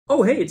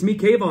Oh hey, it's me,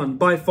 Kvon,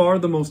 by far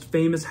the most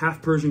famous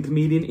half-Persian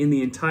comedian in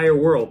the entire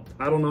world.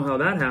 I don't know how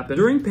that happened.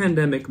 During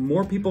pandemic,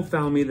 more people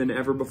found me than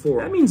ever before.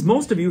 That means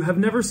most of you have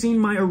never seen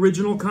my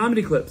original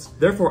comedy clips.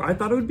 Therefore, I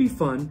thought it would be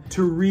fun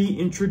to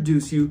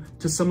reintroduce you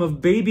to some of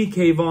baby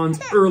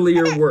Kvon's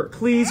earlier work.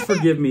 Please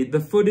forgive me, the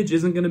footage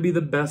isn't gonna be the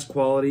best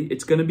quality,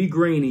 it's gonna be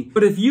grainy.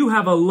 But if you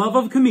have a love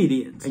of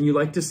comedians and you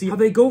like to see how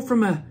they go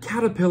from a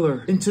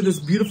caterpillar into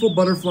this beautiful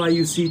butterfly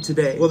you see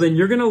today, well then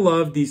you're gonna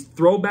love these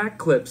throwback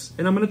clips,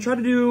 and I'm gonna try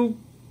to do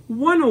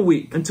one a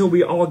week until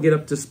we all get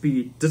up to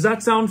speed. Does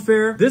that sound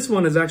fair? This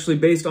one is actually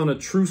based on a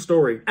true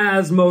story.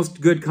 As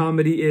most good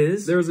comedy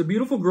is, there was a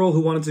beautiful girl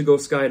who wanted to go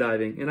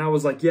skydiving, and I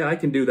was like, yeah, I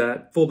can do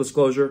that. Full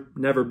disclosure,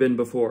 never been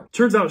before.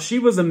 Turns out she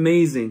was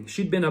amazing.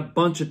 She'd been a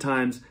bunch of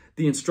times.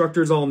 The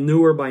instructors all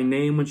knew her by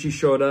name when she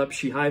showed up.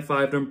 She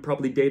high-fived them,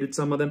 probably dated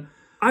some of them.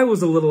 I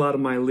was a little out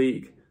of my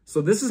league.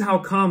 So this is how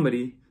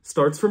comedy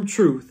starts from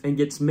truth and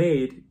gets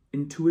made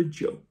into a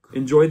joke.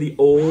 Enjoy the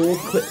old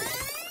clip.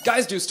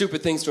 Guys do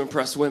stupid things to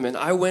impress women.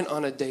 I went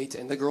on a date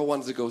and the girl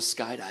wanted to go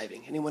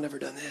skydiving. Anyone ever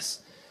done this?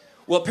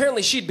 Well,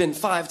 apparently she'd been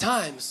 5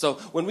 times. So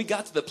when we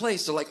got to the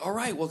place, they're like, all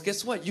right, well,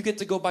 guess what? You get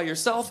to go by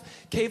yourself.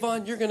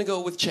 Kvon, you're going to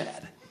go with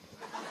Chad.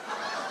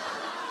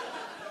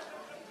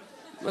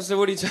 I said,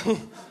 what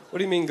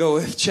do you mean go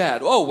with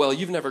Chad? Oh, well,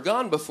 you've never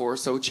gone before,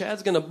 so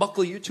Chad's going to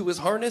buckle you to his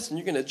harness and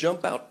you're going to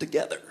jump out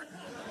together.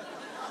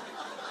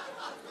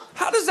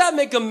 How does that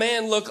make a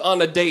man look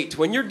on a date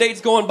when your date's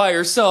going by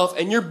yourself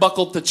and you're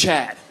buckled to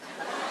Chad?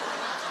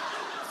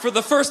 For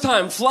the first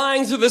time,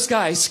 flying through the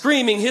sky,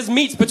 screaming, his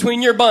meat's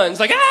between your buns,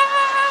 like,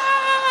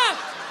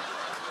 ah!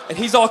 And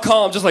he's all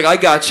calm, just like, I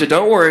got you,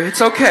 don't worry, it's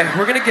okay,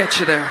 we're gonna get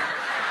you there.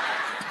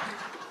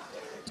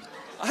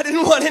 I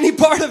didn't want any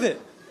part of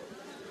it.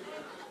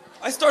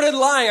 I started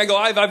lying. I go,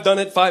 I've done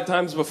it 5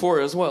 times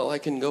before as well. I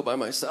can go by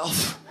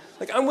myself.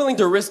 Like, I'm willing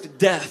to risk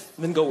death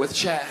than go with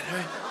Chad,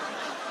 right?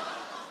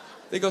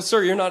 They go,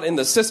 sir, you're not in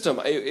the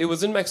system. It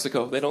was in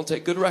Mexico. They don't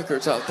take good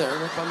records out there.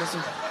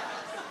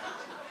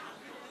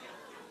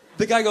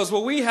 The guy goes,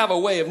 well, we have a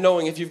way of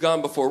knowing if you've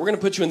gone before. We're going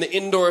to put you in the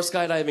indoor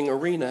skydiving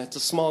arena. It's a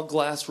small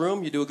glass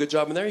room. You do a good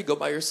job in there. You go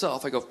by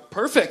yourself. I go,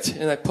 perfect.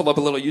 And I pull up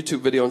a little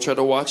YouTube video and try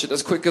to watch it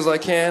as quick as I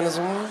can.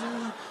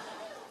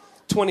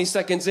 20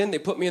 seconds in, they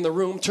put me in the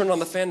room, turned on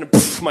the fan, and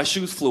poof, my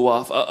shoes flew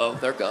off. Uh-oh,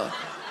 they're gone.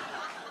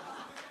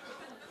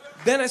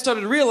 Then I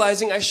started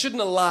realizing I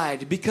shouldn't have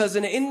lied, because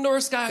in an indoor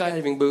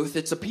skydiving booth,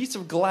 it's a piece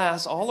of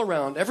glass all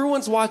around.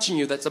 Everyone's watching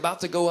you that's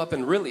about to go up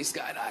and really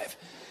skydive.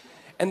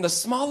 And the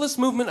smallest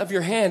movement of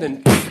your hand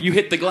and poof, you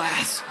hit the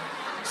glass.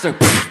 So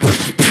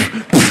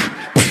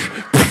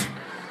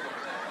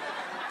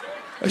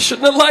I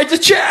shouldn't have lied to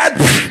Chad.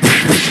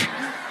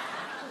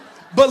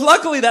 But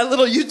luckily, that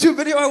little YouTube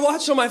video I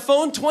watched on my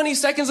phone, 20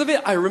 seconds of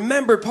it, I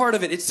remembered part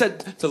of it. It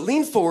said to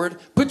lean forward,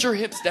 put your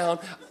hips down,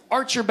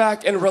 arch your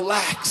back, and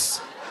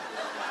relax.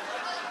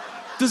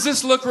 Does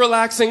this look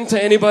relaxing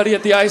to anybody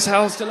at the ice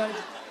house tonight?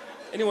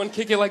 Anyone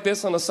kick it like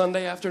this on a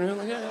Sunday afternoon?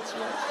 Like, yeah, that's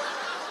right.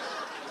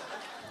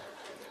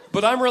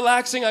 But I'm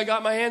relaxing, I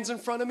got my hands in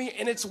front of me,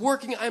 and it's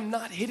working. I'm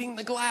not hitting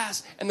the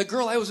glass. And the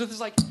girl I was with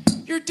is like,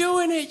 you're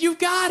doing it, you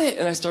got it.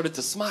 And I started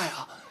to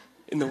smile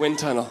in the wind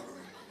tunnel.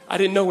 I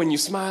didn't know when you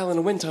smile in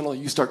a wind tunnel,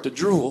 you start to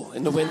drool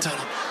in the wind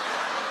tunnel.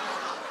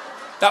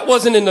 That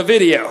wasn't in the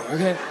video,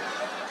 okay?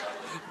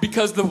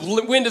 Because the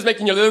wind is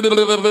making you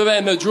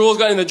and the drool's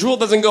going, and the drool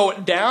doesn't go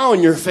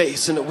down your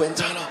face in the wind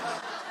tunnel.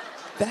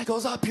 That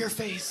goes up your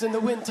face in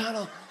the wind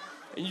tunnel.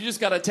 And you just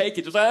gotta take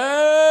it, just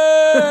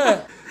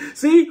ah!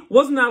 See,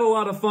 wasn't that a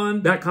lot of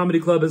fun? That comedy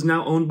club is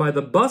now owned by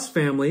the Bus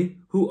family,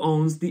 who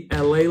owns the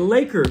LA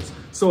Lakers.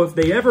 So if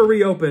they ever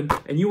reopen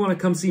and you wanna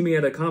come see me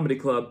at a comedy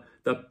club,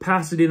 the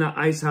Pasadena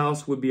Ice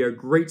House would be a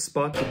great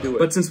spot to do it.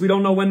 But since we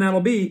don't know when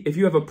that'll be, if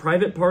you have a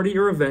private party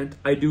or event,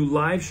 I do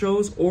live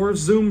shows or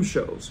Zoom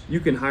shows. You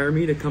can hire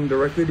me to come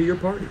directly to your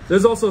party.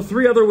 There's also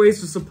 3 other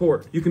ways to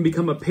support. You can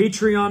become a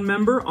Patreon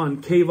member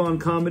on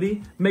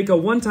KvonComedy, make a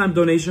one-time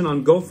donation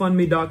on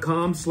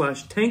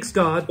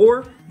GoFundMe.com/TanksGod,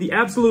 or the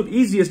absolute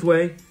easiest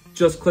way,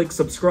 just click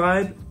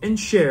subscribe and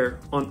share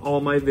on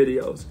all my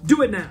videos.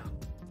 Do it now.